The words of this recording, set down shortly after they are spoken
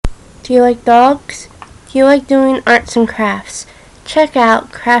Do you like dogs? Do you like doing arts and crafts? Check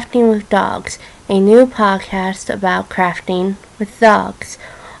out Crafting with Dogs, a new podcast about crafting with dogs.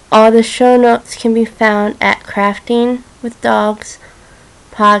 All the show notes can be found at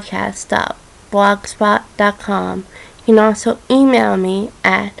craftingwithdogspodcast.blogspot.com. You can also email me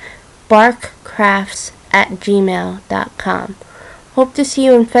at barkcrafts@gmail.com. Hope to see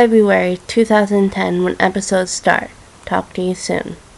you in February 2010 when episodes start. Talk to you soon.